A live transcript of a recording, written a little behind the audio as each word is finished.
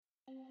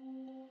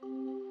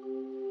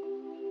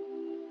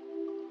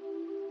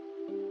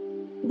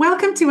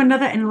Welcome to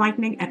another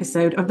enlightening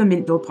episode of the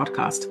Mint Door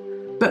podcast.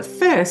 But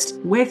first,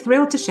 we're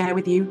thrilled to share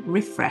with you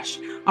Refresh,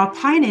 our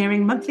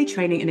pioneering monthly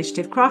training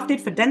initiative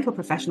crafted for dental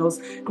professionals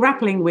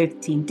grappling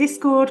with team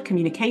discord,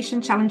 communication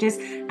challenges,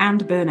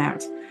 and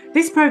burnout.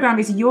 This program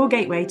is your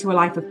gateway to a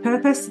life of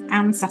purpose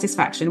and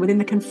satisfaction within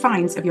the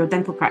confines of your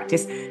dental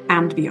practice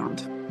and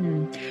beyond.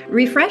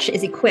 Refresh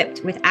is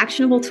equipped with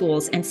actionable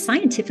tools and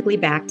scientifically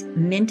backed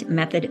Mint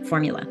method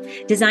formula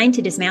designed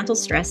to dismantle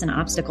stress and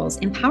obstacles,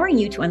 empowering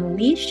you to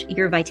unleash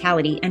your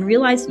vitality and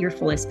realize your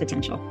fullest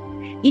potential.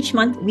 Each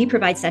month, we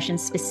provide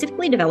sessions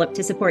specifically developed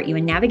to support you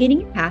in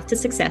navigating your path to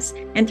success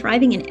and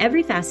thriving in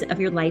every facet of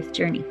your life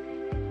journey.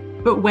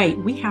 But wait,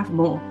 we have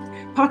more.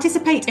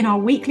 Participate in our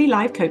weekly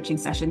live coaching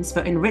sessions for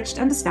enriched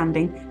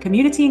understanding,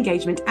 community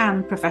engagement,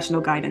 and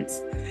professional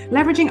guidance.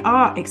 Leveraging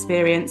our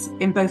experience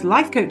in both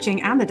life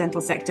coaching and the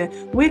dental sector,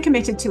 we're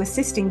committed to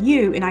assisting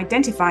you in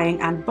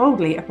identifying and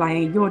boldly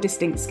applying your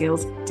distinct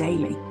skills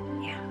daily.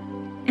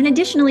 And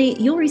additionally,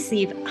 you'll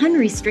receive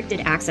unrestricted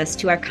access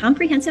to our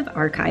comprehensive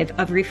archive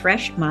of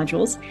Refresh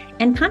modules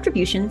and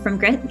contribution from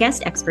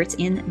guest experts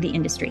in the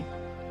industry.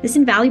 This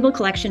invaluable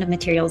collection of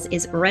materials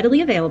is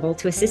readily available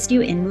to assist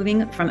you in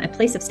moving from a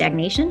place of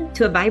stagnation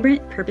to a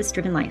vibrant,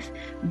 purpose-driven life,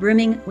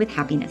 brimming with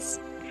happiness.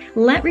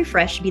 Let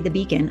Refresh be the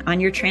beacon on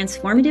your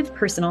transformative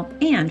personal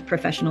and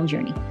professional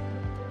journey.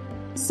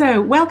 So,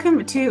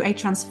 welcome to a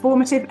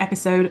transformative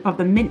episode of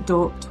the Mint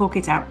Door Talk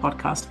It Out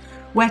podcast,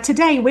 where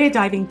today we're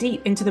diving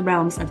deep into the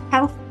realms of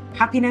health,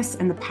 happiness,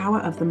 and the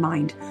power of the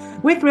mind.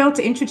 We're thrilled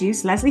to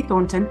introduce Leslie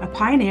Thornton, a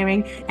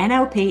pioneering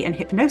NLP and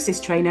hypnosis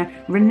trainer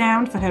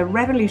renowned for her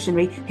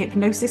revolutionary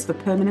Hypnosis for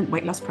Permanent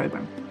Weight Loss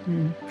program.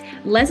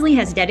 Leslie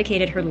has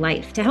dedicated her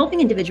life to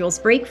helping individuals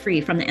break free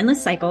from the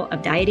endless cycle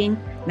of dieting,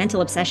 mental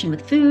obsession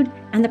with food,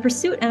 and the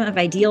pursuit of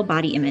ideal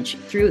body image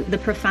through the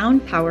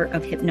profound power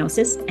of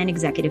hypnosis and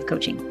executive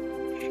coaching.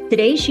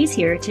 Today, she's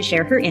here to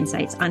share her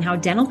insights on how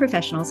dental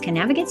professionals can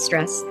navigate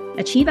stress,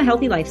 achieve a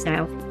healthy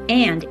lifestyle,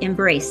 and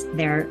embrace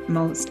their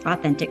most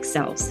authentic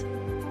selves.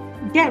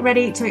 Get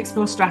ready to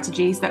explore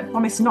strategies that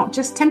promise not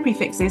just temporary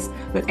fixes,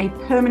 but a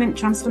permanent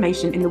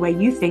transformation in the way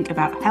you think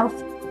about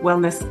health,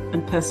 wellness,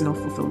 and personal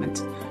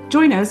fulfillment.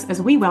 Join us as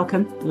we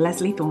welcome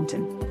Leslie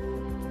Thornton.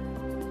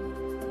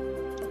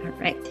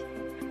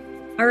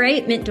 All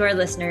right, Mint Door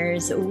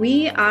listeners,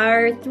 we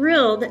are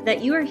thrilled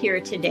that you are here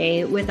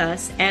today with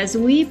us as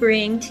we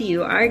bring to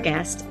you our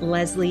guest,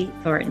 Leslie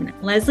Thornton.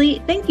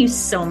 Leslie, thank you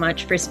so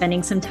much for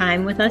spending some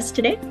time with us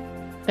today.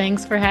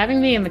 Thanks for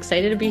having me. I'm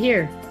excited to be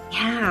here.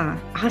 Yeah,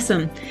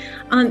 awesome.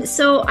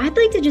 So I'd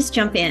like to just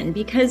jump in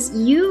because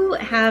you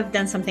have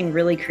done something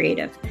really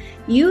creative.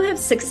 You have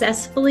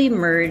successfully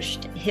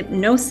merged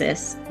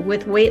hypnosis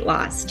with weight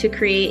loss to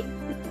create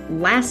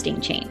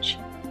lasting change.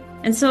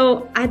 And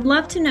so I'd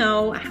love to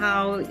know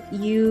how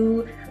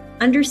you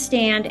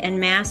understand and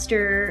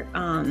master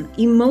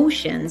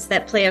emotions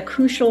that play a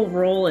crucial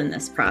role in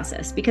this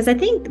process, because I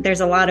think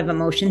there's a lot of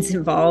emotions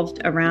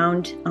involved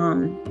around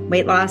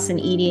weight loss and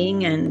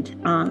eating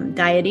and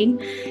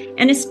dieting,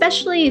 and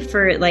especially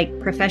for like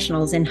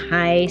professionals in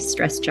high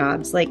stress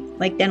jobs like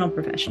dental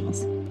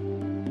professionals.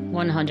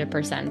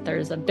 100%.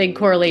 There's a big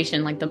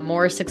correlation. Like the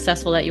more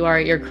successful that you are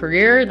at your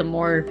career, the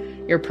more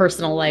your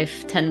personal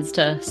life tends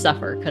to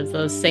suffer, because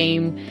those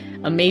same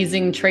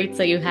amazing traits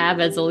that you have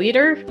as a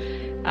leader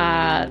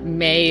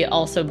may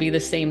also be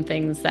the same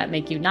things that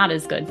make you not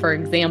as good. For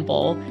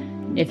example,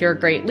 if you're a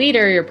great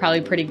leader, you're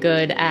probably pretty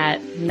good at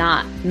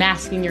not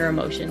masking your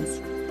emotions,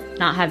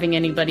 not having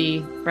anybody,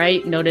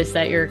 right, notice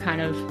that you're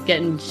kind of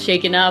getting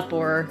shaken up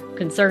or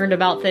concerned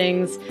about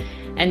things.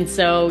 And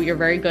so you're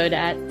very good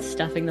at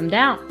stuffing them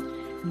down.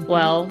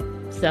 Well,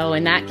 so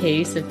in that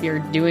case, if you're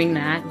doing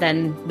that,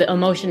 then the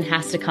emotion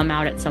has to come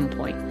out at some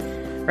point,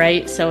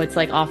 right? So it's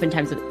like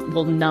oftentimes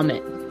we'll numb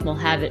it. We'll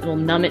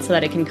numb it so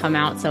that it can come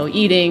out. So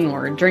eating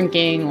or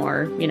drinking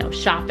or,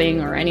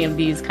 shopping or any of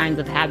these kinds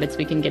of habits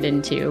we can get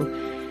into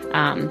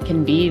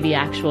can be the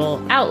actual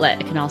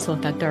outlet. It can also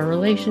affect our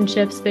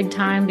relationships big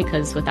time,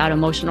 because without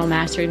emotional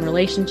mastery in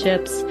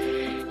relationships,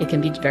 it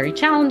can be very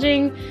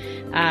challenging.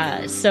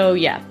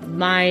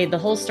 The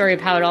whole story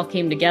of how it all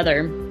came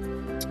together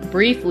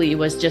briefly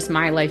was just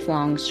my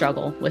lifelong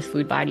struggle with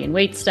food, body, and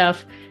weight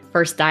stuff.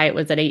 First diet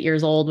was at 8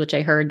 years old, which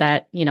I heard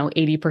that,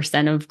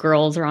 80% of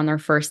girls are on their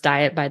first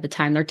diet by the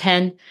time they're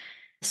 10.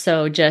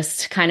 So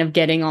just kind of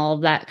getting all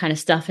of that kind of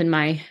stuff in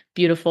my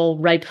beautiful,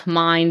 ripe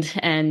mind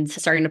and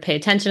starting to pay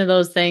attention to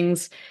those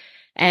things.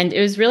 And it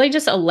was really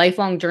just a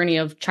lifelong journey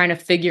of trying to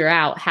figure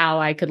out how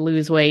I could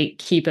lose weight,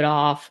 keep it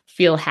off,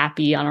 feel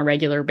happy on a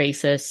regular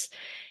basis.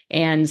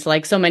 And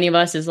like so many of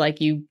us is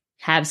like you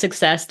have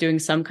success doing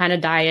some kind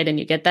of diet and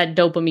you get that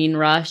dopamine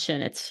rush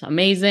and it's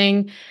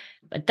amazing.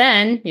 But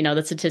then,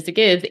 the statistic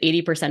is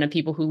 80% of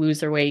people who lose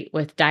their weight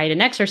with diet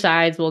and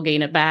exercise will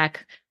gain it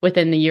back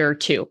within the year or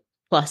two,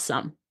 plus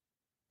some.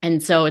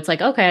 And so it's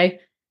like, okay,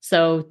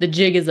 so the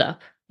jig is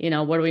up.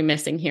 What are we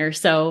missing here?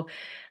 So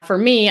for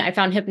me, I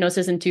found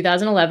hypnosis in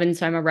 2011.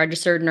 So I'm a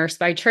registered nurse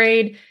by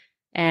trade.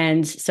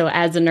 And so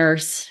as a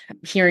nurse,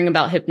 hearing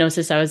about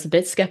hypnosis, I was a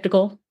bit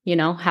skeptical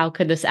how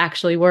could this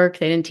actually work?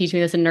 They didn't teach me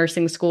this in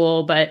nursing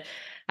school, but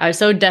I was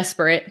so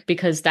desperate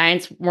because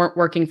diets weren't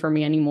working for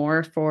me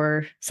anymore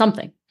for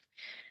something.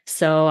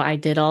 So I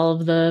did all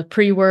of the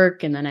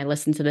pre-work, and then I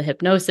listened to the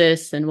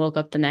hypnosis and woke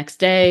up the next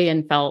day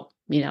and felt,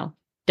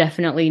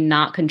 definitely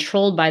not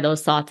controlled by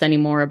those thoughts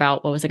anymore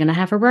about what was I going to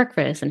have for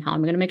breakfast and how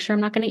I'm going to make sure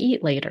I'm not going to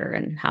eat later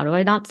and how do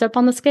I not step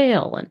on the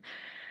scale and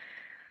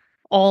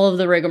all of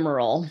the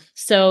rigmarole.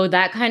 So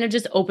that kind of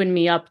just opened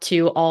me up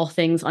to all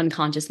things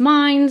unconscious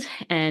mind.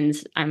 And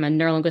I'm a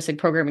neurolinguistic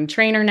programming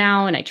trainer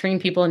now, and I train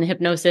people in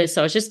hypnosis.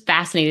 So it's just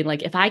fascinating.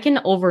 Like, if I can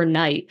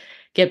overnight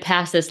get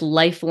past this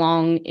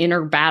lifelong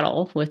inner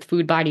battle with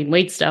food, body, and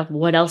weight stuff,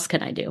 what else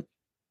can I do?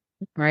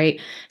 Right.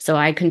 So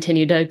I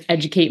continue to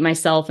educate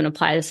myself and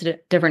apply this to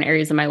different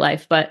areas of my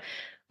life. But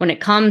when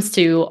it comes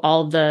to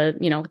all the,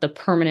 the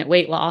permanent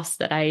weight loss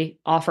that I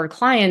offer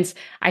clients,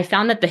 I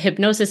found that the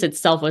hypnosis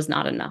itself was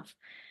not enough.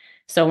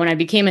 So when I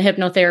became a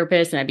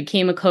hypnotherapist and I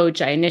became a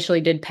coach, I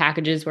initially did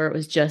packages where it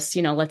was just,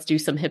 let's do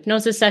some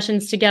hypnosis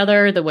sessions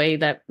together, the way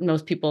that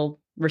most people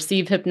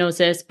receive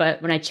hypnosis.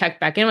 But when I checked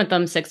back in with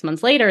them 6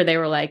 months later, they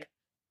were like,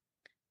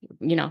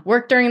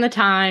 work during the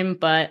time,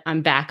 but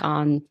I'm back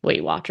on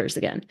Weight Watchers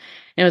again. And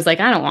it was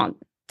like, I don't want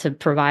to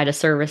provide a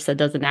service that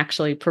doesn't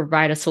actually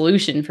provide a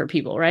solution for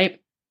people,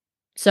 right?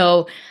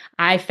 So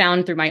I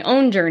found through my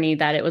own journey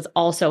that it was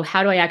also,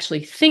 how do I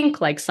actually think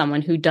like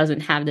someone who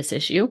doesn't have this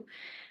issue,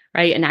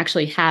 right? And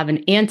actually have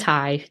an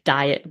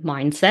anti-diet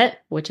mindset,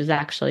 which is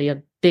actually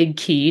a big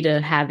key to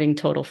having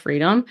total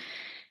freedom.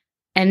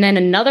 And then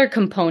another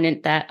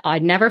component that I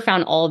never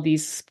found all of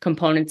these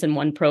components in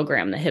one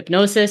program, the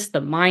hypnosis,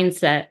 the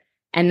mindset,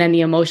 and then the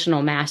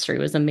emotional mastery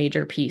was a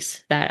major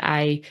piece that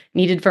I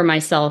needed for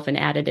myself and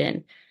added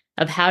in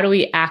of how do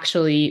we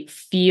actually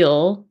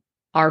feel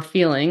our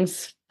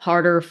feelings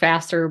harder,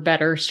 faster,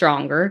 better,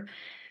 stronger,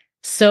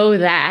 so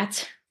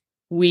that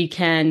we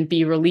can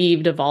be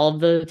relieved of all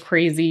of the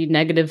crazy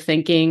negative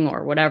thinking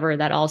or whatever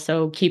that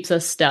also keeps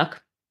us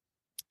stuck,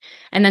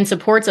 and then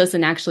supports us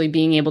in actually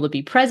being able to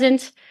be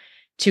present,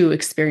 to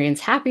experience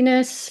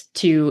happiness,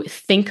 to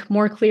think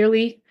more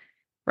clearly,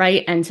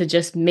 right? And to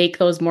just make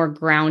those more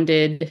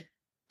grounded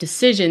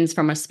decisions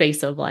from a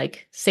space of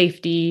like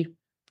safety,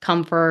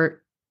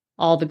 comfort,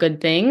 all the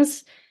good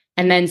things.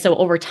 And then so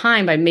over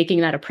time, by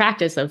making that a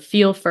practice of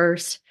feel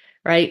first,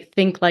 right?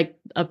 Think like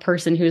a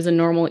person who's a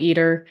normal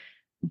eater,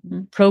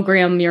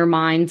 program your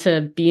mind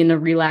to be in a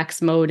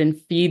relaxed mode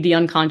and feed the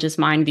unconscious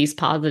mind these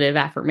positive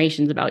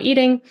affirmations about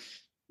eating.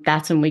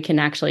 That's when we can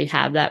actually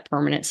have that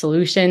permanent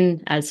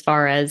solution as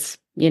far as,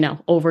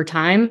 over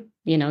time,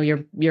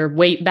 your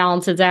weight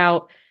balances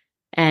out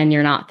and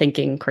you're not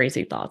thinking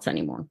crazy thoughts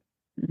anymore.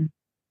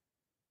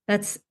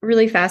 That's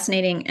really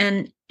fascinating.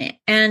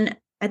 And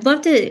I'd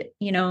love to,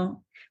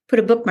 put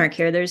a bookmark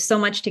here. There's so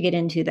much to get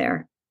into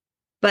there.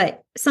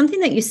 But something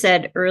that you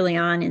said early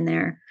on in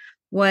there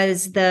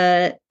was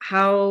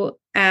how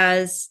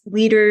as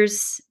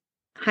leaders,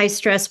 high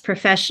stress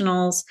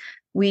professionals,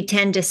 we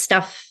tend to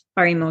stuff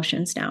our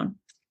emotions down.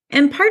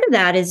 And part of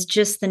that is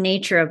just the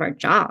nature of our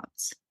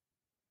jobs.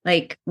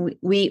 Like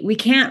we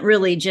can't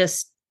really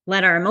just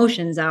let our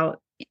emotions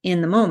out in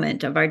the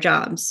moment of our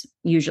jobs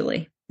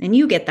usually. And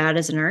you get that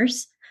as a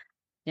nurse.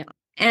 Yeah.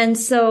 And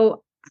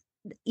so,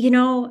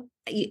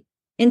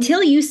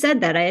 until you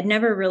said that, I had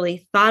never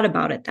really thought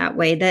about it that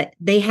way, that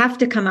they have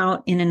to come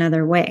out in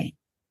another way.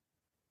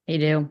 They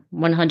do.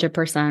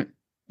 100%.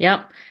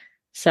 Yep.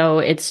 So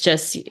it's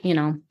just,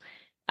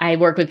 I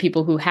work with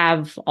people who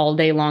have all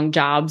day long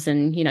jobs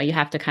and, you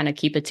have to kind of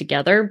keep it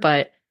together.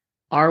 But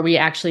are we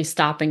actually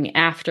stopping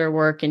after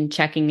work and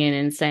checking in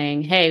and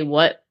saying, hey,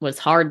 what was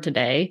hard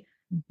today?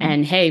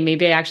 And hey,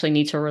 maybe I actually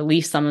need to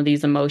release some of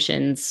these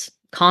emotions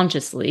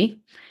consciously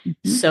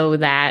so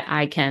that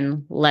I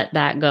can let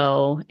that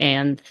go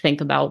and think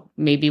about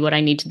maybe what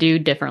I need to do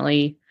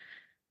differently.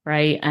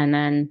 Right. And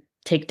then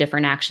take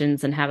different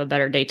actions and have a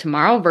better day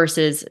tomorrow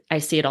versus I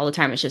see it all the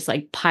time. It's just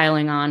like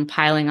piling on.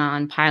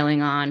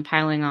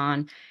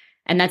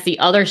 And that's the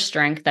other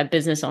strength that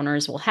business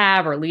owners will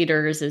have or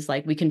leaders is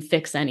like, we can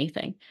fix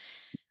anything.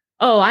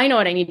 Oh, I know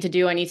what I need to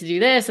do. I need to do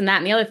this and that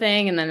and the other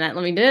thing. And then that,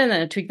 let me do it and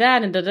then tweak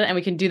that and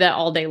we can do that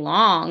all day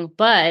long.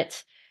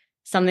 But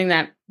something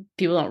that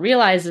people don't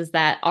realize is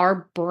that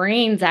our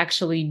brains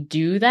actually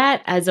do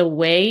that as a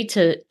way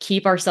to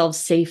keep ourselves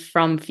safe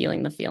from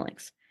feeling the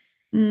feelings.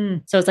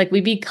 So it's like we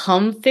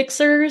become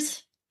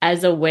fixers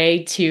as a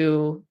way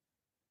to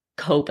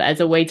cope, as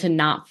a way to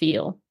not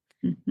feel.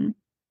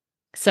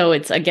 So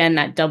it's, again,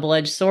 that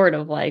double-edged sword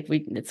of like,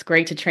 it's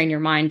great to train your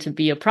mind to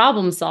be a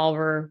problem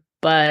solver,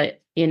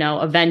 but,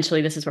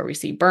 eventually this is where we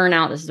see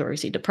burnout. This is where we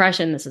see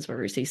depression. This is where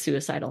we see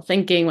suicidal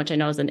thinking, which I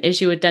know is an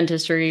issue with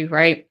dentistry,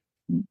 right?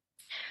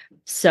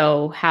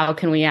 So how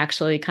can we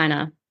actually kind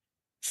of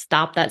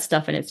stop that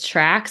stuff in its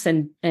tracks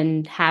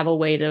and have a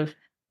way to,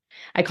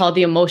 I call it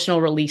the emotional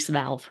release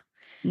valve,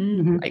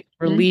 like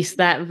release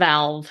that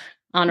valve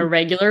on a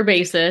regular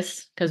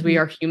basis because we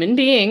are human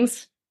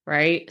beings,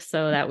 right?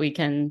 So that we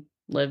can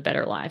live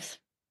better lives.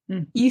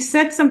 You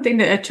said something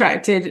that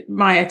attracted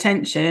my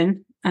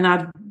attention And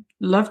I'd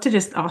love to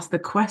just ask the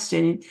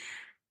question,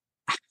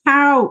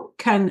 how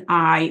can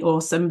I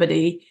or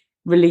somebody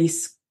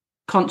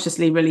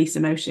consciously release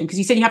emotion? Because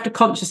you said you have to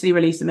consciously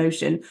release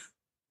emotion.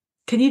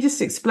 Can you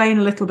just explain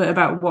a little bit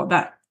about what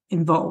that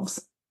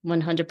involves?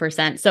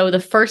 100%. So the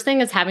first thing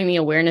is having the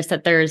awareness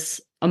that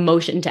there's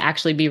emotion to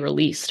actually be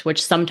released,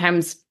 which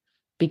sometimes,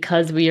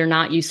 because we are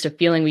not used to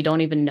feeling, we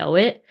don't even know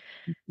it.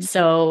 Mm-hmm.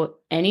 So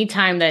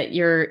anytime that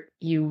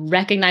you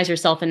recognize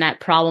yourself in that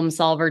problem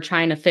solver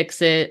trying to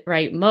fix it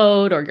right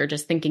mode, or you're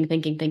just thinking,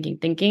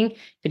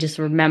 you just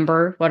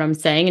remember what I'm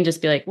saying and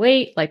just be like,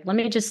 wait, like, let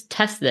me just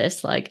test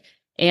this. Like,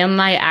 am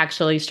I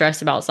actually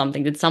stressed about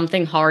something? Did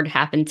something hard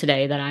happen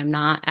today that I'm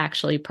not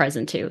actually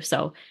present to?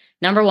 So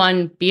number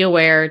one, be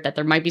aware that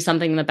there might be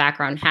something in the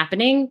background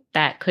happening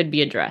that could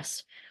be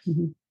addressed.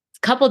 Mm-hmm.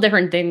 A couple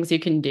different things you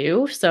can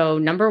do. So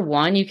number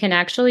one, you can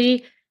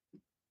actually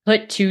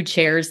put two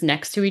chairs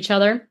next to each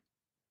other,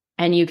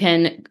 and you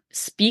can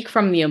speak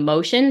from the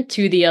emotion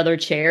to the other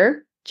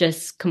chair,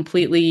 just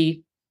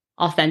completely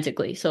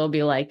authentically. So it'll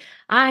be like,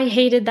 I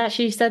hated that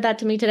she said that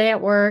to me today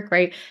at work,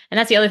 right? And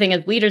that's the other thing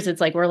as leaders,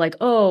 it's like, we're like,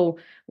 oh,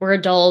 we're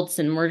adults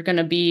and we're going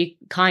to be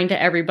kind to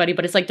everybody.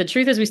 But it's like, the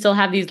truth is we still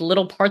have these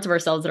little parts of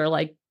ourselves that are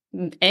like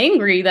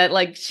angry that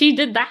like she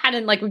did that.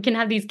 And like, we can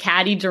have these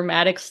catty,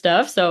 dramatic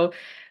stuff. So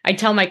I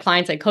tell my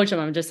clients, I coach them,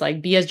 I'm just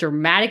like, be as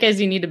dramatic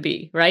as you need to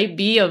be, right?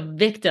 Be a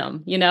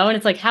victim, you know? And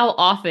it's like, how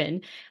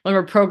often when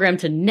we're programmed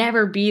to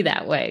never be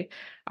that way,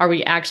 are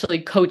we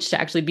actually coached to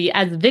actually be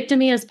as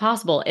victim-y as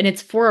possible? And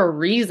it's for a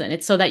reason.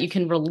 It's so that you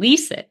can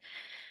release it,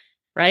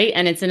 right?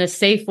 And it's in a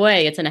safe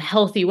way. It's in a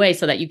healthy way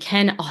so that you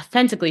can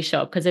authentically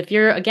show up. Because if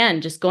you're,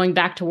 again, just going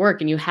back to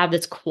work and you have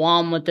this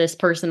qualm with this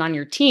person on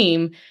your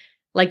team,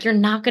 like, you're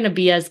not going to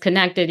be as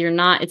connected.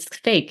 It's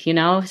fake, you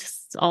know,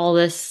 it's all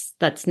this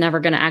that's never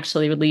going to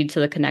actually lead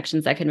to the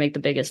connections that can make the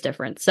biggest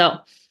difference. So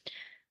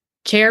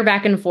chair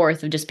back and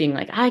forth of just being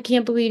like, I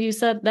can't believe you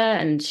said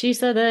that. And she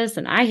said this,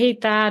 and I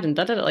hate that. And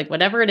like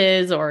whatever it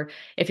is, or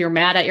if you're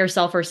mad at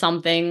yourself or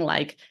something,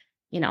 like,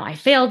 you know, I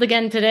failed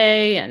again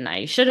today and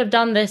I should have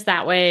done this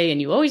that way. And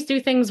you always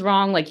do things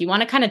wrong. Like, you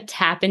want to kind of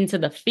tap into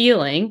the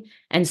feeling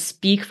and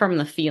speak from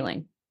the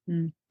feeling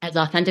as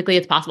authentically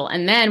as possible.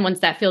 And then once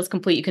that feels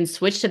complete, you can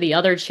switch to the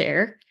other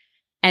chair.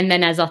 And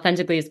then as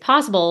authentically as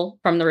possible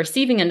from the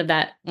receiving end of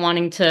that,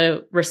 wanting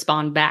to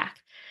respond back.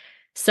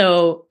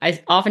 So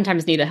I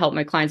oftentimes need to help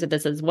my clients with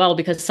this as well,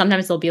 because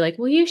sometimes they'll be like,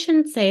 well, you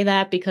shouldn't say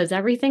that because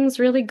everything's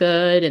really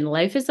good and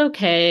life is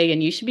okay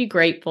and you should be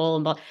grateful.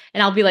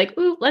 And I'll be like,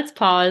 ooh, let's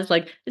pause.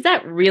 Like, is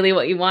that really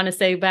what you want to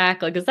say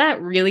back? Like, is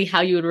that really how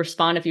you would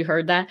respond if you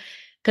heard that?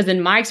 Because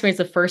in my experience,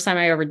 the first time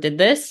I ever did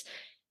this,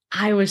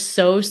 I was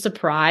so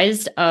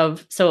surprised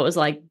so it was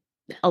like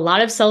a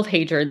lot of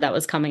self-hatred that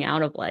was coming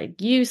out of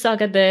like, you suck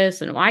at this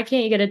and why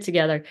can't you get it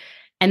together?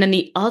 And then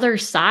the other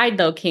side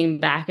though came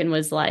back and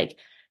was like,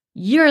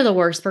 you're the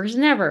worst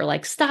person ever.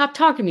 Like, stop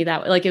talking to me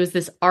that way. Like, it was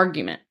this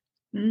argument.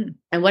 And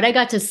what I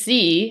got to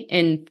see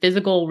in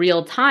physical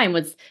real time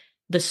was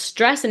the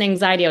stress and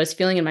anxiety I was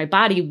feeling in my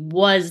body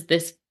was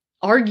this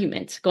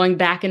argument going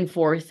back and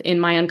forth in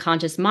my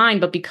unconscious mind.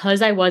 But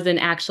because I wasn't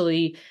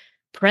actually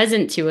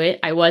present to it,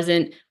 I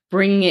wasn't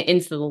bringing it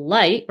into the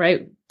light,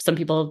 right? Some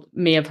people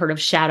may have heard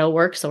of shadow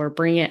work. So we're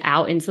bringing it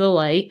out into the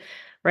light,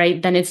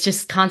 right? Then it's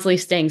just constantly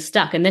staying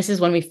stuck. And this is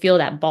when we feel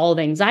that ball of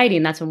anxiety.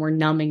 And that's when we're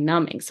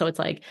numbing. So it's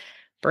like,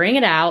 bring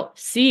it out,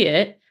 see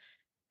it,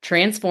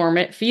 transform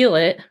it, feel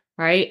it,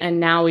 right? And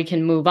now we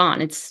can move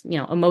on. It's, you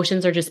know,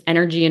 emotions are just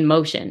energy in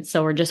motion.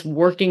 So we're just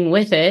working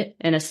with it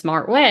in a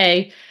smart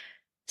way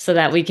so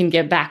that we can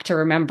get back to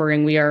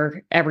remembering we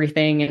are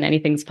everything and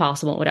anything's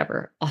possible,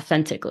 whatever,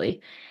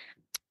 authentically.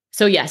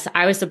 So yes,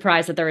 I was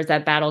surprised that there was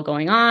that battle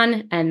going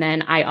on. And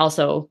then I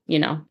also, you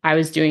know, I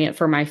was doing it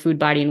for my food,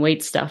 body, and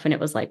weight stuff. And it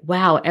was like,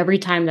 wow, every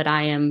time that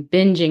I am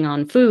binging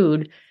on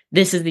food,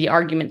 this is the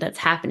argument that's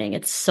happening.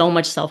 It's so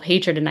much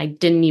self-hatred and I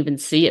didn't even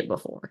see it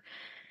before,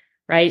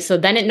 right? So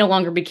then it no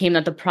longer became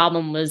that the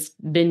problem was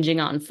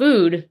binging on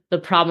food. The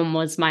problem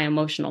was my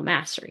emotional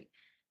mastery.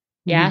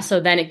 Yeah. So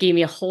then it gave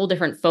me a whole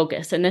different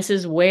focus. And this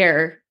is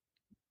where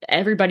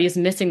everybody is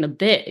missing the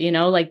bit, you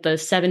know, like the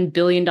 $7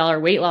 billion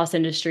weight loss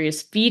industry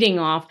is feeding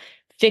off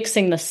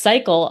fixing the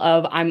cycle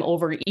of I'm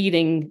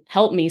overeating,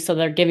 help me. So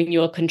they're giving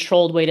you a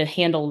controlled way to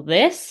handle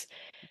this.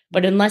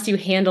 But unless you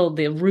handle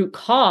the root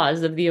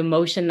cause of the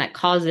emotion that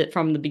caused it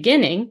from the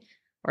beginning,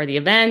 or the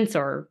events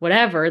or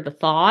whatever, the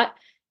thought,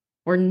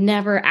 we're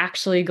never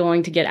actually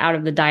going to get out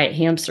of the diet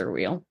hamster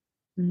wheel.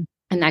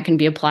 And that can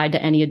be applied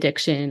to any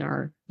addiction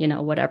or, you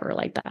know, whatever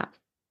like that.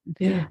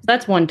 Yeah. So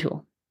that's one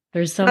tool.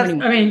 There's so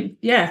many.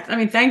 I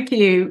mean, thank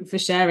you for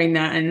sharing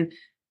that. And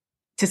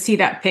to see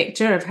that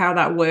picture of how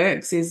that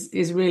works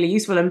is really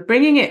useful. And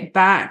bringing it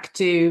back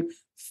to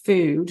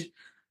food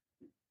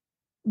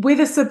with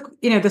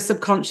the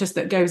subconscious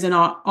that goes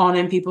on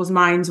in people's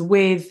minds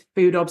with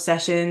food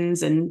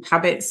obsessions and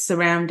habits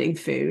surrounding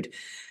food.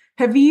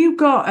 Have you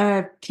got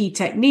a key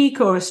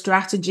technique or a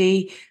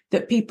strategy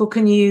that people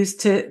can use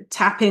to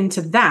tap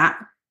into that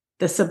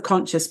the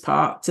subconscious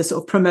part to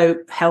sort of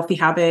promote healthy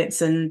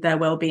habits and their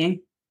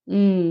well-being?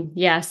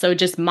 Yeah. So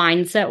just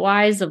mindset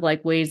wise of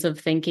like ways of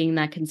thinking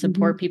that can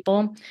support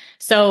people.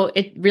 So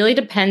it really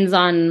depends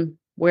on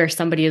where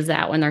somebody is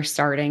at when they're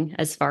starting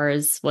as far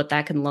as what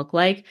that can look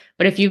like.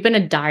 But if you've been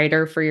a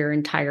dieter for your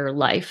entire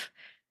life,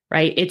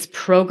 right, it's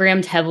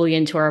programmed heavily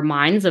into our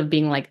minds of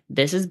being like,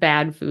 this is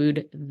bad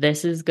food,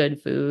 this is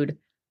good food.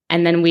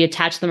 And then we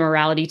attach the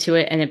morality to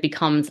it and it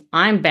becomes,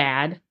 I'm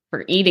bad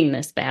for eating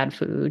this bad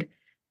food.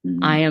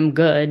 I am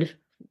good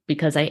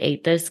because I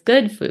ate this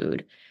good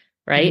food.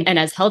 Right. And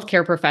as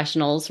healthcare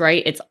professionals,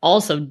 right, it's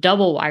also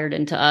double wired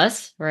into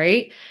us.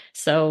 Right.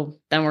 So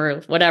then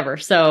we're whatever.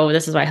 So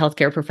this is why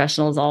healthcare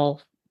professionals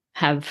all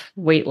have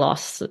weight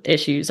loss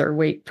issues or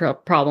weight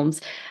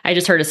problems. I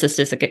just heard a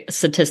statistic.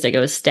 It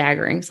was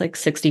staggering. It's like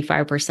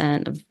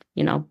 65% of,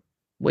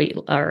 weight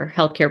or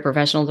healthcare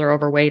professionals are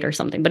overweight or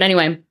something. But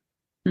anyway,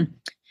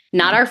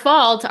 not our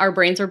fault. Our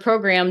brains are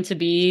programmed to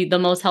be the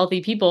most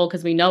healthy people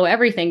because we know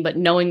everything, but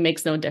knowing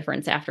makes no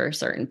difference after a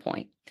certain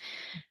point.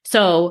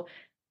 So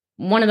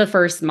one of the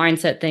first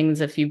mindset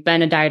things, if you've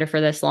been a dieter for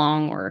this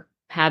long or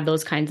have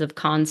those kinds of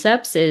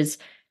concepts, is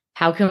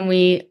how can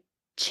we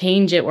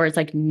change it where it's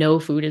like no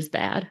food is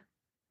bad,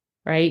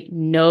 right?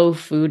 No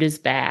food is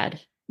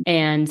bad.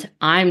 And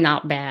I'm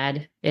not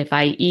bad if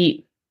I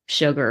eat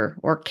sugar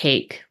or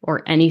cake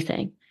or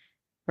anything,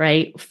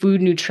 right?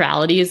 Food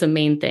neutrality is the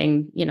main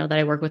thing, that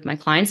I work with my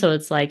clients. So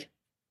it's like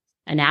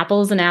an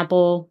apple is an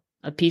apple,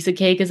 a piece of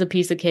cake is a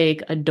piece of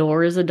cake, a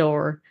door is a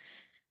door.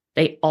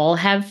 They all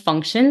have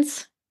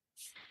functions.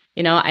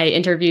 I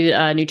interviewed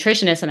a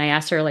nutritionist and I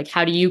asked her, like,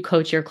 how do you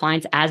coach your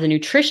clients as a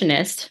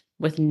nutritionist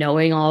with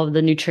knowing all of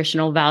the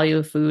nutritional value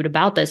of food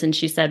about this? And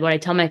she said, what I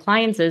tell my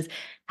clients is,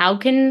 how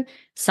can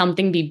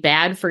something be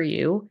bad for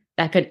you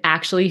that could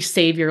actually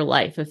save your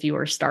life if you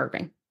were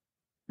starving?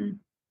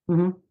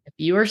 If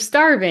you were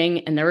starving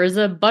and there was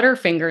a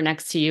Butterfinger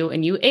next to you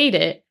and you ate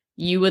it,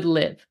 you would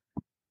live.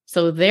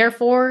 So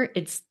therefore,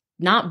 it's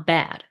not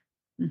bad,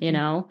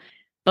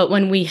 But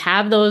when we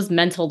have those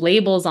mental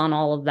labels on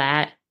all of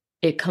that,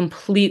 it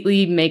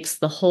completely makes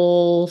the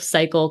whole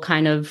cycle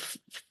kind of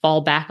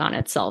fall back on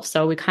itself.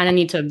 So we kind of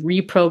need to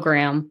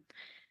reprogram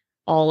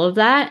all of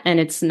that. And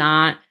it's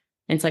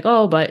like,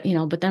 oh, but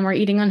then we're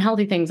eating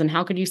unhealthy things. And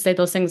how could you say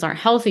those things aren't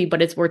healthy?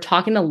 But we're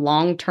talking the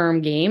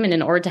long-term game. And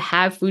in order to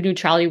have food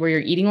neutrality where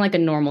you're eating like a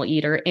normal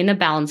eater in a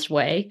balanced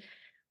way,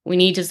 we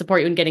need to support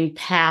you in getting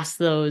past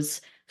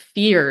those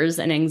fears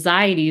and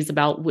anxieties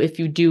about if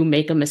you do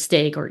make a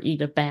mistake or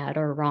eat a bad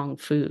or wrong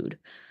food.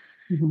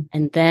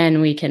 And then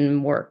we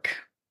can work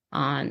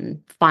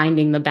on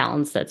finding the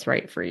balance that's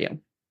right for you.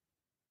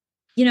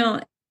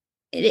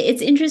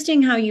 It's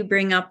interesting how you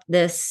bring up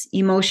this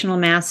emotional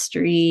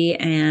mastery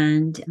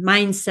and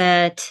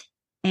mindset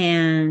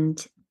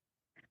and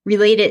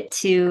relate it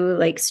to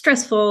like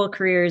stressful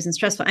careers and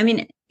stressful. I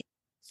mean,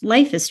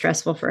 life is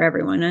stressful for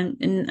everyone.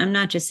 And I'm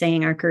not just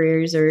saying our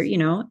careers or,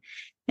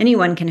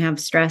 anyone can have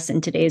stress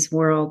in today's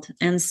world.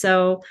 And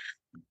so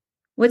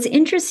what's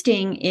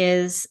interesting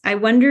is I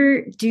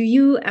wonder, do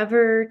you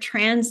ever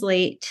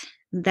translate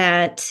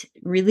that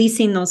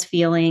releasing those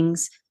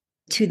feelings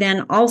to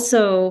then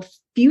also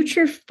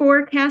future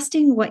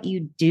forecasting what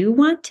you do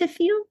want to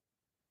feel?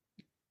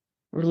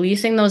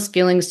 Releasing those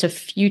feelings to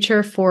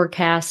future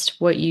forecast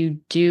what you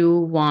do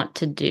want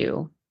to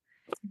do.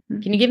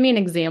 Can you give me an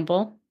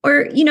example?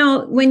 Or,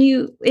 when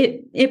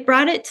it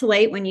brought it to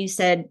light when you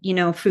said,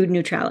 food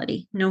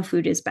neutrality, no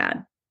food is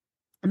bad.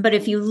 But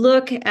if you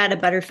look at a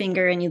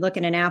Butterfinger and you look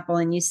at an apple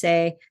and you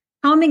say,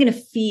 how am I going to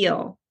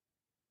feel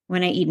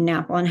when I eat an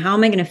apple? And how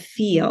am I going to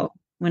feel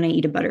when I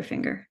eat a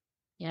Butterfinger?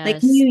 Yes. Like,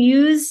 can you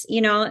use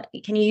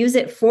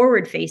it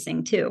forward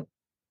facing too?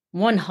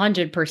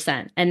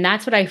 100%. And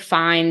that's what I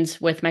find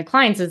with my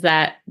clients is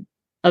that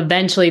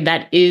eventually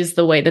that is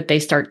the way that they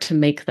start to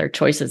make their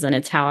choices. And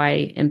it's how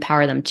I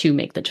empower them to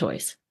make the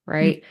choice,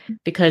 right?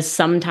 Because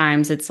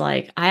sometimes it's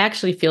like, I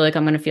actually feel like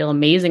I'm going to feel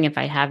amazing if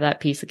I have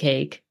that piece of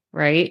cake.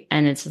 Right.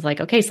 And it's just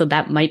like, okay, so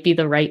that might be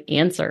the right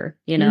answer,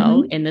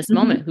 in this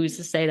moment. Who's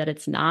to say that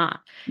it's not,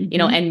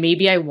 and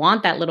maybe I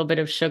want that little bit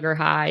of sugar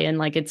high and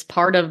like it's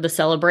part of the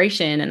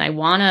celebration and I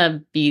want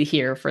to be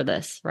here for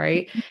this.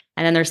 Right.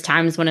 And then there's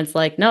times when it's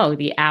like, no,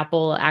 the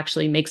apple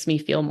actually makes me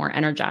feel more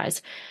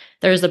energized.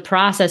 There's a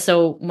process.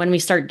 So when we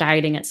start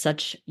dieting at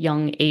such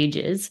young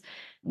ages,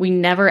 we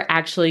never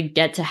actually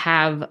get to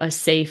have a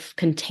safe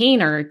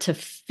container to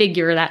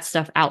figure that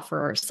stuff out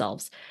for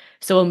ourselves.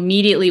 So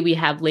immediately we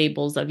have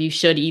labels of you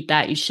should eat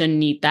that, you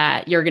shouldn't eat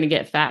that, you're going to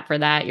get fat for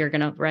that, you're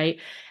going to, right?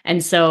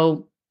 And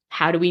so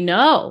how do we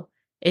know?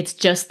 It's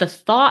just the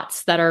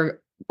thoughts that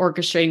are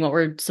orchestrating what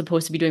we're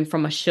supposed to be doing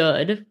from a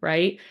should,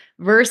 right?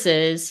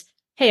 Versus,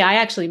 hey, I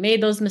actually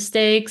made those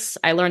mistakes.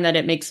 I learned that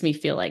it makes me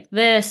feel like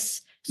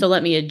this. So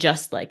let me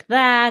adjust like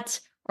that,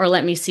 or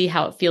let me see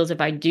how it feels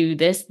if I do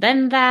this,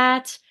 then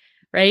that,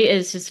 right?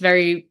 It's just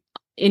very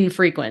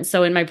infrequent.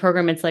 So in my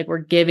program, it's like we're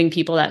giving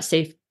people that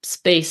safe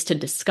space to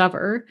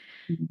discover.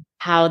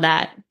 how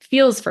that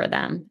feels for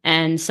them.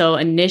 And so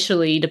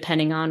initially,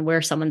 depending on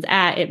where someone's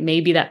at, it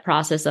may be that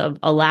process of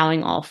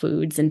allowing all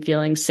foods and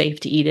feeling safe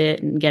to eat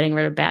it and getting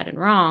rid of bad and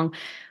wrong.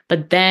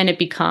 But then it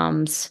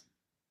becomes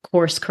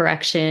course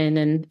correction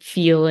and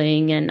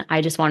feeling, and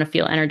I just want to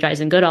feel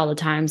energized and good all the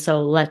time.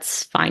 So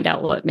let's find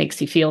out what makes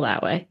you feel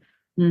that way.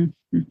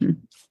 Mm-hmm.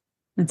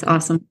 That's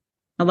awesome.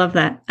 I love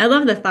that. I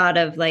love the thought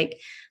of like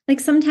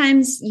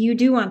sometimes you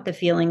do want the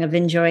feeling of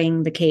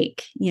enjoying the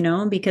cake,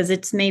 because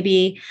it's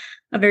maybe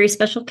a very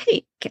special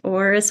cake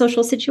or a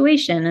social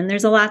situation. And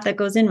there's a lot that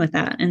goes in with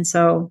that. And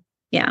so,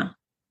 yeah,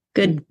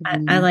 good.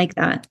 Mm-hmm. I like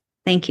that.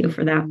 Thank you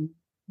for that.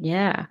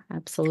 Yeah,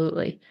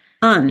 absolutely.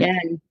 Yeah,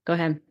 go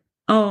ahead.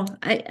 Oh,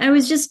 I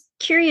was just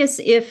curious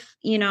if,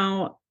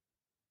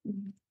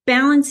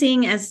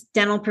 balancing as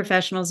dental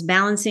professionals,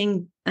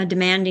 balancing a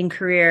demanding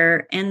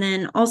career, and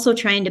then also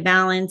trying to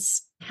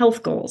balance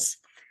health goals,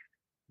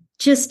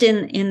 just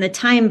in the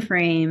time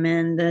frame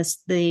and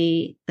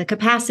the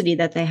capacity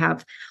that they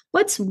have.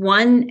 What's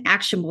one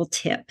actionable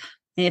tip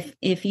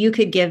if you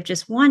could give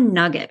just one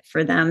nugget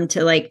for them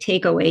to like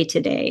take away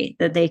today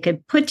that they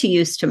could put to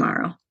use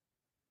tomorrow?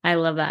 I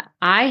love that.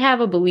 I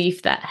have a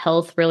belief that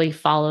health really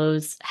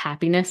follows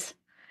happiness.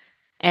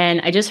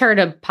 And I just heard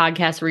a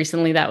podcast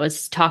recently that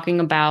was talking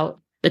about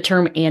the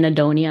term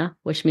anhedonia,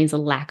 which means a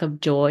lack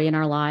of joy in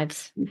our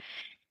lives.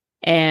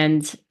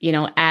 And,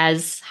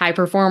 as high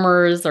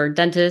performers or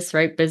dentists,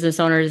 right, business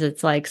owners,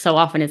 it's like so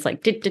often it's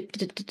like,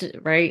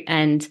 right?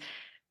 And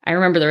I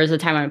remember there was a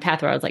time on my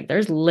path where I was like,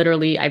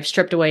 I've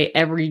stripped away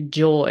every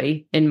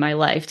joy in my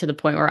life to the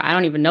point where I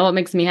don't even know what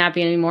makes me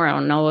happy anymore. I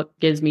don't know what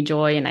gives me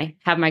joy. And I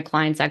have my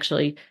clients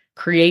actually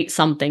create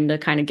something to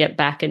kind of get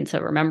back into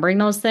remembering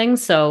those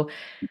things. So,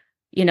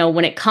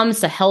 when it comes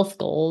to health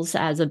goals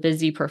as a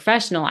busy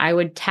professional, I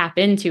would tap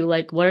into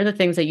like, what are the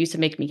things that used to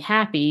make me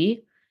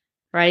happy,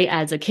 right,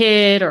 as a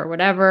kid or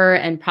whatever.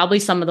 And probably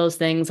some of those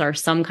things are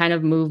some kind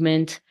of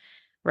movement,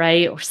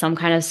 right? Or some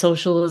kind of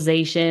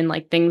socialization,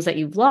 like things that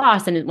you've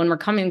lost. And when we're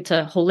coming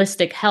to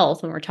holistic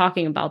health, when we're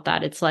talking about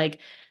that, it's like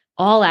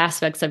all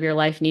aspects of your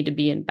life need to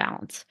be in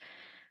balance,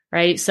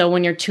 right? So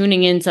when you're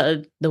tuning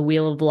into the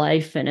wheel of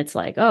life and it's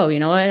like, oh, you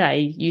know what? I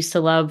used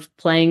to love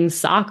playing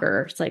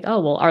soccer. It's like,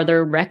 oh, well, are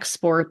there rec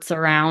sports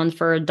around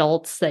for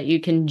adults that you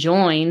can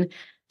join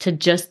to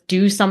just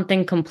do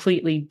something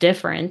completely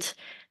different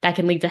that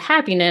can lead to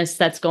happiness,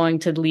 that's going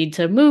to lead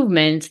to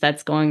movement,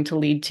 that's going to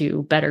lead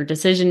to better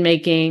decision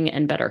making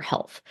and better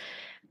health.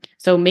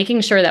 So making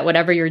sure that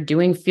whatever you're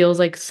doing feels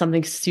like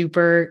something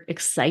super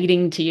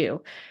exciting to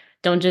you.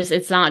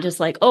 It's not just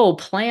like, oh,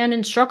 plan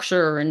and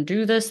structure and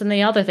do this and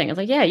the other thing. It's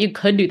like, yeah, you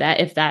could do that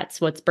if that's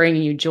what's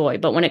bringing you joy.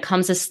 But when it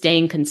comes to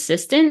staying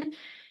consistent,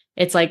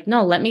 it's like,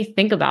 no, let me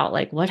think about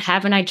like, what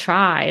haven't I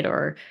tried,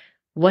 or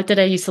what did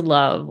I used to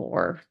love,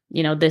 or,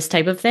 this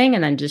type of thing.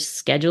 And then just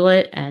schedule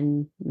it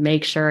and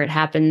make sure it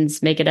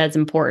happens, make it as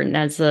important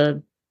as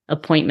the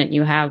appointment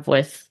you have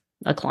with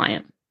a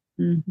client.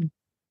 Mm-hmm.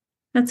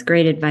 That's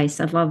great advice.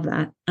 I love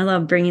that. I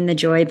love bringing the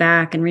joy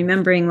back and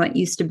remembering what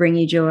used to bring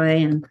you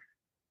joy. And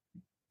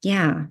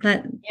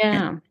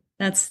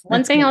that's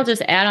one thing great. I'll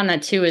just add on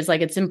that too, is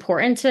like, it's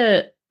important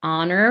to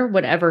honor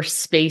whatever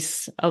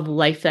space of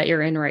life that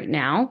you're in right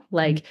now.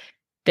 Like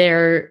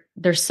there's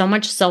so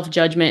much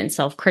self-judgment and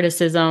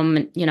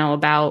self-criticism,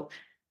 about,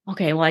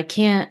 okay, well, I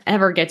can't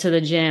ever get to the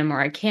gym, or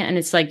I can't. And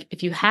it's like,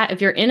 if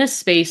you're in a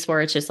space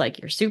where it's just like,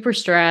 you're super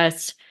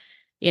stressed,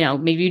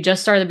 maybe you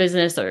just started the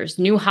business, or there's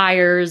new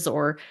hires,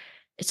 or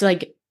it's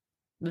like,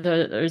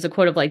 there's a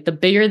quote of like, the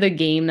bigger the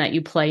game that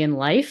you play in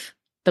life,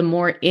 the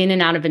more in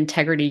and out of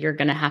integrity you're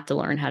going to have to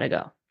learn how to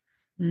go.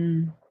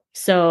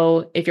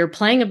 So if you're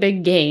playing a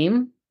big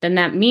game, then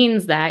that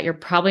means that you're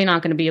probably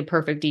not going to be a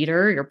perfect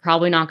eater. You're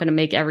probably not going to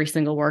make every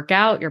single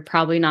workout. You're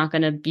probably not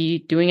going to be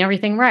doing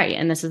everything right.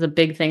 And this is a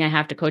big thing I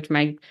have to coach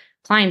my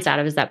clients out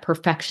of, is that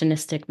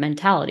perfectionistic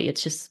mentality.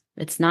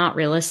 It's not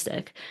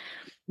realistic.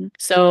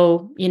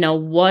 So,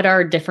 what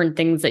are different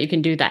things that you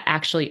can do that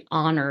actually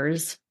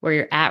honors where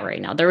you're at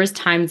right now? There was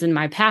times in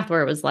my path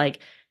where it was like,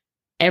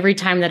 every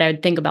time that I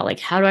would think about like,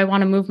 how do I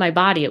want to move my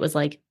body? It was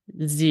like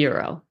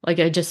 0. Like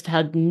I just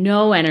had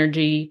no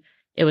energy.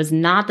 It was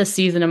not the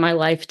season of my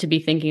life to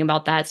be thinking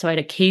about that. So I'd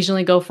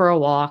occasionally go for a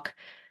walk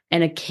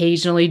and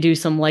occasionally do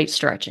some light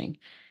stretching.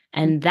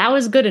 And that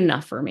was good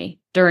enough for me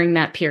during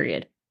that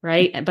period,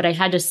 right? But I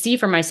had to see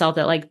for myself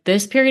that like,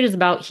 this period is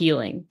about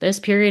healing.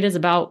 This period is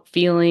about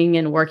feeling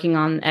and working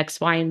on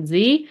X, Y, and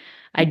Z.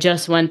 I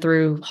just went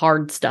through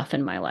hard stuff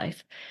in my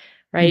life,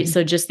 right?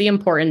 So just the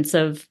importance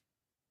of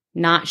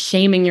not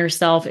shaming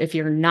yourself if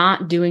you're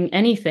not doing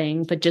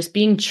anything, but just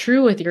being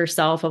true with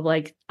yourself of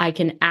like, I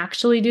can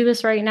actually do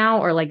this right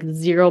now, or like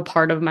 0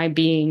 part of my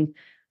being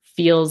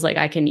feels like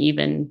I can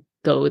even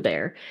go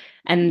there.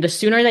 And the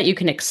sooner that you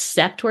can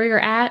accept where you're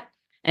at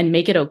and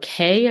make it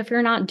okay if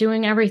you're not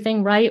doing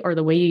everything right or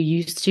the way you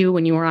used to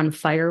when you were on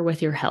fire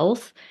with your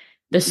health,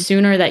 the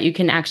sooner that you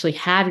can actually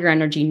have your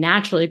energy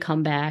naturally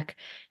come back,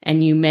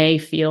 and you may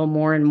feel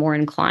more and more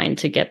inclined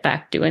to get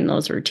back doing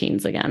those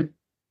routines again.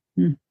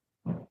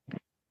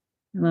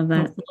 I love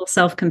that. A little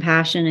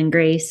self-compassion and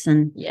grace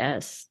and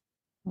Yes.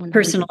 100%.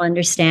 personal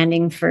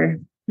understanding for.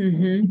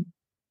 Mm-hmm.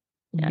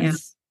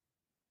 Yes.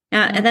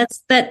 Yeah. And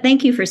that's that.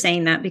 Thank you for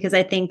saying that, because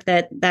I think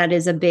that that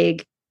is a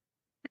big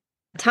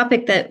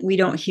topic that we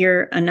don't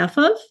hear enough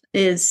of,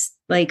 is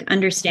like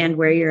understand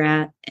where you're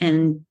at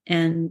and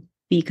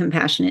be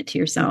compassionate to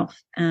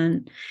yourself.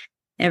 And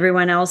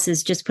everyone else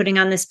is just putting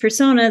on this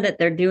persona that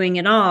they're doing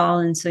it all.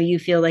 And so you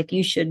feel like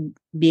you should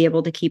be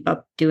able to keep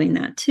up doing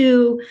that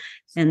too.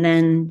 And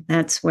then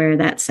that's where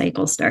that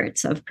cycle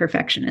starts of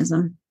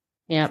perfectionism.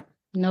 Yep.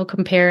 No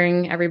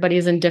comparing.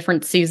 Everybody's in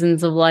different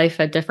seasons of life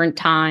at different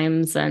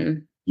times,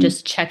 and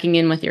just checking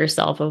in with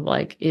yourself of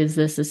like, is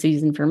this a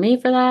season for me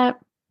for that?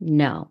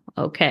 No.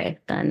 Okay.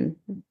 Then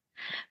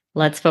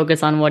let's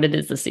focus on what it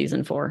is the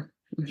season for.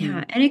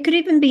 Yeah. And it could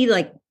even be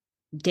like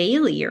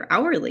daily or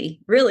hourly,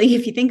 really,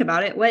 if you think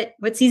about it.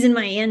 What season am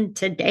I in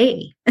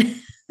today?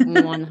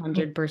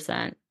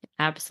 100%.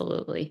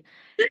 Absolutely.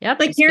 Yep.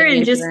 Like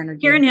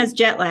Karen has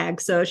jet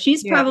lag, so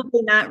she's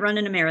probably not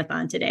running a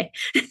marathon today.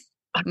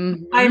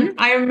 I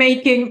am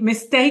making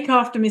mistake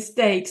after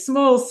mistake,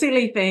 small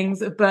silly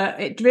things, but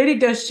it really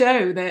does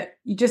show that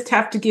you just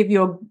have to give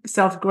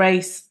yourself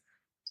grace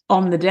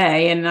on the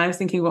day. And I was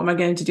thinking, what am I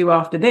going to do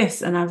after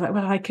this? And I was like,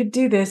 well, I could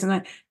do this. And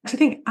I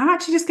think I'm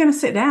actually just going to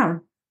sit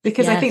down,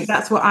 because I think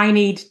that's what I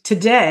need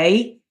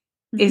today,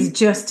 is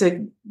just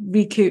to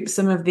recoup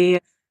some of the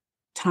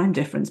time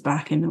difference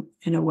back in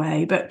a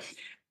way. But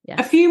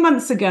a few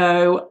months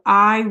ago,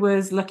 I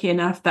was lucky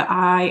enough that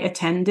I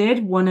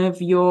attended one of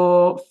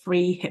your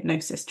free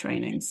hypnosis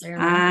trainings.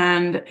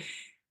 And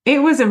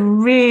it was a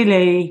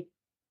really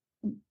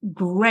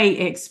great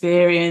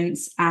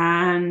experience.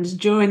 And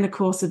during the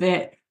course of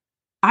it,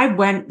 I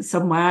went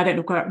somewhere. I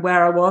don't know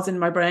where I was in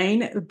my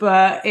brain,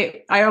 but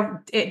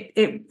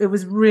it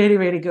was really,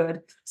 really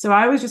good. So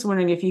I was just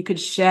wondering if you could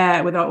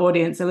share with our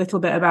audience a little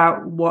bit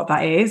about what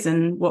that is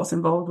and what's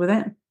involved with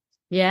it.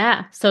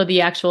 Yeah. So the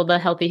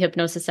Healthy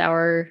Hypnosis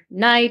Hour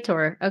night,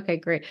 okay,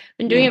 great.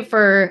 Been doing it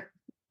for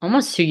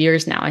almost 2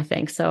 years now, I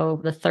think. So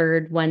the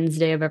third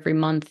Wednesday of every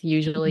month,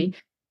 usually.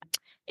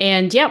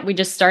 And we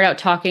just start out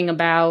talking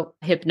about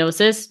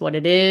hypnosis, what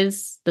it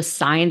is, the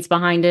science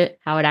behind it,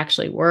 how it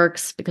actually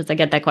works, because I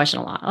get that question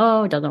a lot.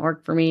 Oh, it doesn't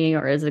work for me,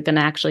 or is it going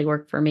to actually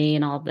work for me,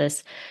 and all of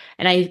this.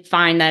 And I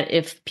find that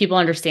if people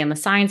understand the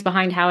science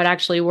behind how it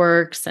actually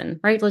works, and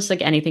just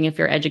like anything, if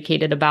you're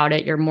educated about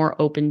it, you're more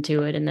open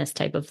to it and this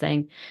type of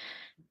thing.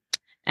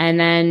 And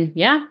then,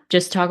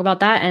 just talk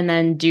about that and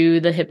then do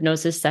the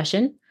hypnosis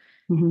session.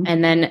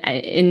 And then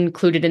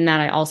included in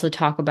that, I also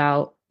talk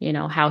about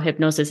how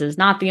hypnosis is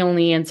not the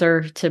only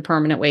answer to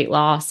permanent weight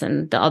loss,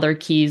 and the other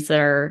keys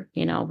that are,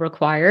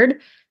 required,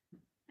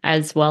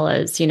 as well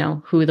as,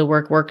 who the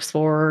work works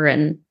for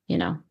and,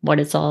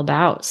 what it's all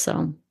about.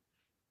 So,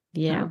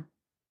 I'm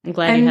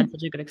glad you had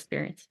such a good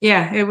experience.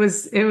 Yeah, it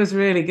was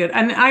really good.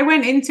 And I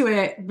went into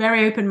it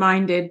very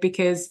open-minded,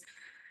 because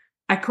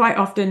I quite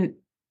often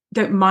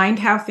don't mind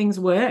how things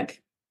work.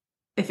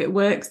 If it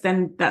works,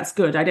 then that's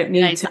good. I don't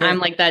need to. I'm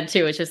like that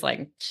too. It's just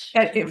like,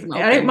 I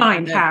don't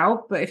mind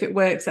how, but if it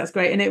works, that's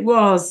great. And it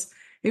was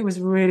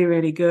really,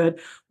 really good.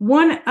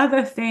 One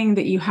other thing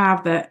that you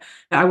have that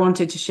I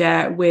wanted to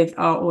share with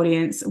our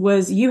audience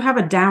was you have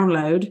a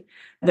download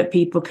that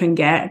people can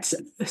get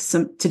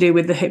some to do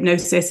with the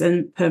hypnosis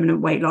and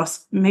permanent weight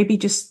loss. Maybe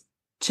just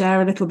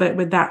share a little bit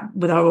with that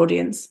with our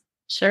audience.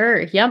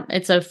 Sure. Yep.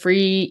 It's a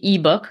free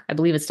ebook. I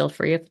believe it's still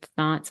free. If it's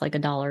not, it's like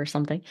 $1 or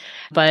something.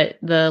 But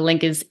the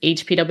link is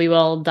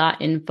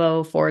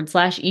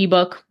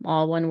hpwl.info/ebook,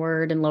 all one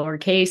word in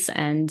lowercase.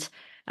 And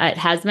it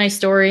has my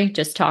story,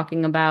 just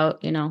talking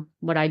about,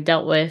 what I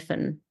dealt with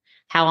and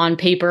how on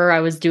paper I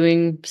was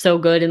doing so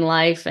good in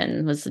life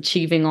and was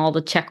achieving all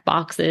the check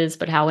boxes,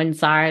 but how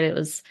inside it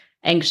was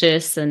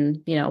anxious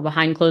and,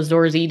 behind closed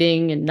doors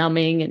eating and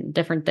numbing and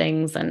different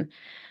things.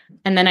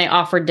 And then I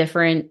offer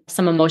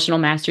some emotional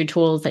mastery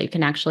tools that you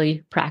can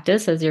actually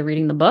practice as you're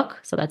reading the book.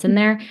 So that's in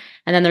there.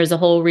 And then there's a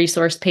whole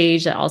resource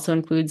page that also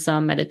includes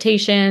some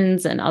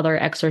meditations and other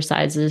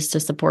exercises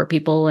to support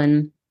people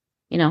in,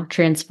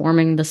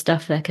 transforming the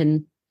stuff that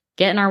can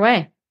get in our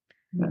way.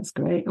 That's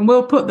great. And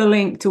we'll put the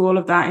link to all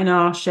of that in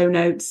our show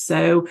notes,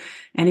 so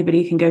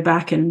anybody can go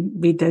back and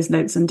read those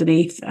notes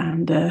underneath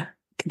and can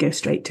go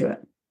straight to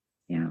it.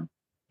 Yeah.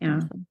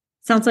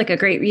 Sounds like a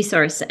great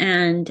resource.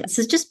 And this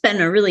has just been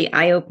a really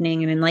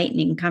eye-opening and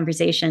enlightening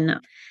conversation.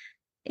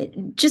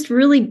 Just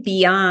really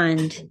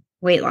beyond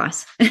weight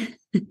loss.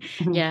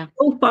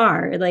 So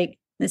far, like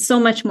it's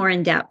so much more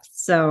in depth.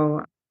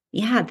 So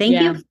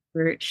thank you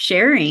for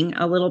sharing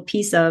a little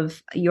piece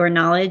of your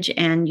knowledge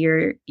and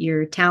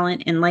your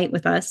talent and light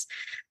with us.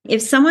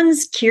 If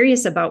someone's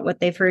curious about what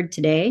they've heard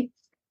today,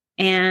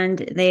 and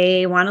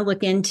they want to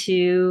look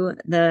into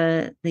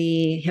the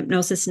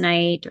hypnosis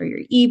night or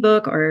your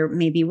ebook, or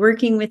maybe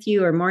working with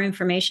you or more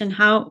information,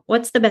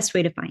 what's the best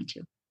way to find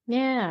you?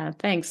 Yeah,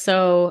 thanks.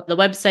 So the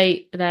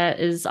website that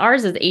is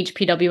ours is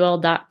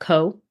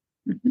hpwl.co,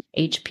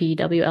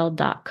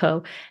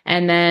 hpwl.co.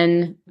 And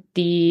then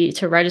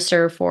to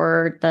register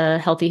for the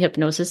Healthy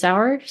Hypnosis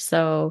Hour.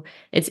 So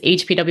it's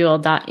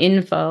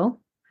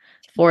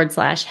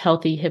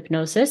hpwl.info/healthy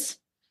hypnosis.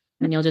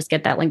 And you'll just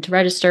get that link to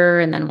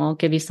register, and then we'll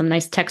give you some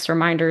nice text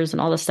reminders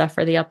and all the stuff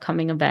for the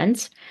upcoming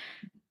event.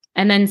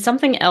 And then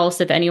something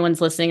else, if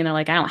anyone's listening and they're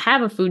like, I don't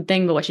have a food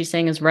thing, but what she's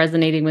saying is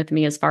resonating with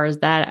me as far as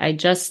that. I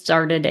just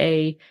started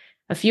a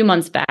few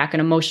months back, an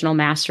emotional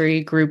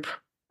mastery group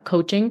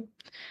coaching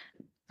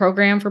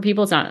program for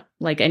people. It's not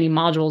like any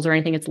modules or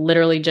anything. It's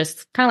literally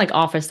just kind of like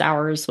office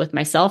hours with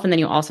myself. And then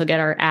you also get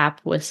our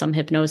app with some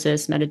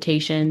hypnosis,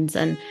 meditations,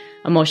 and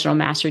emotional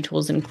mastery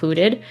tools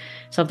included.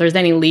 So if there's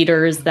any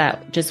leaders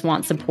that just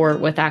want support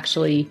with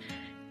actually,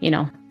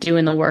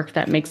 doing the work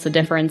that makes a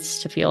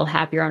difference, to feel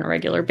happier on a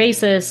regular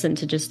basis and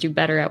to just do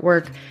better at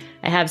work,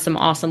 I have some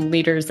awesome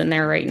leaders in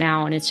there right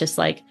now. And it's just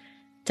like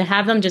to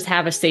have them just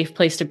have a safe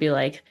place to be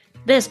like,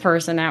 this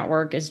person at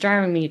work is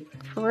driving me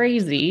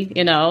crazy,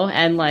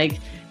 and like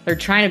they're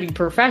trying to be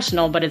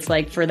professional, but it's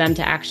like for them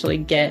to actually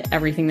get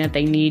everything that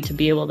they need to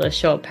be able to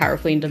show up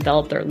powerfully and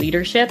develop their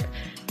leadership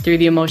through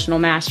the emotional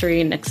mastery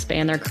and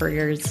expand their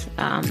careers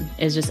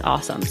is just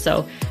awesome.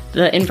 So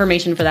the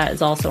information for that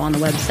is also on the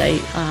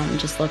website.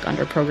 Just look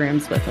under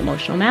programs with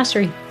emotional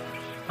mastery.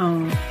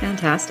 Oh,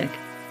 fantastic.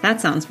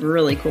 That sounds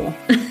really cool.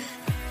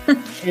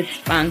 It's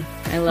fun.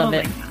 I love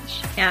it. Oh my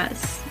gosh.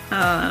 Yes.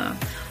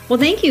 Well,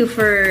 thank you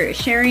for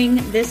sharing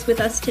this with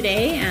us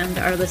today and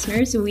our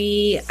listeners.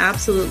 We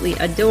absolutely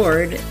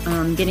adored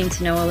getting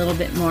to know a little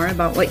bit more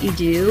about what you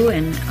do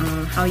and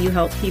how you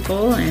help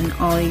people and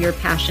all your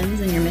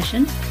passions and your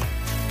mission.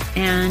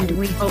 And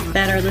we hope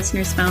that our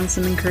listeners found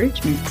some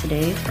encouragement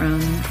today from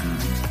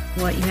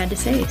what you had to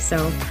say.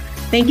 So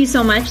thank you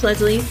so much,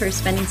 Leslie, for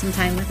spending some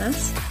time with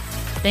us.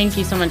 Thank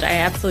you so much. I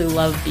absolutely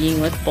love being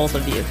with both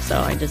of you.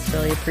 So I just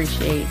really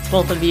appreciate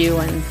both of you,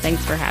 and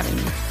thanks for having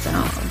me. It's been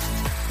awesome.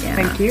 Yeah.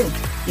 Thank you.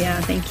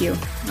 Yeah, thank you.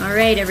 All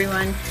right,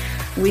 everyone.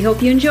 We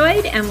hope you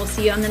enjoyed, and we'll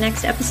see you on the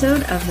next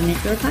episode of the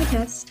Mint Door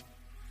Podcast.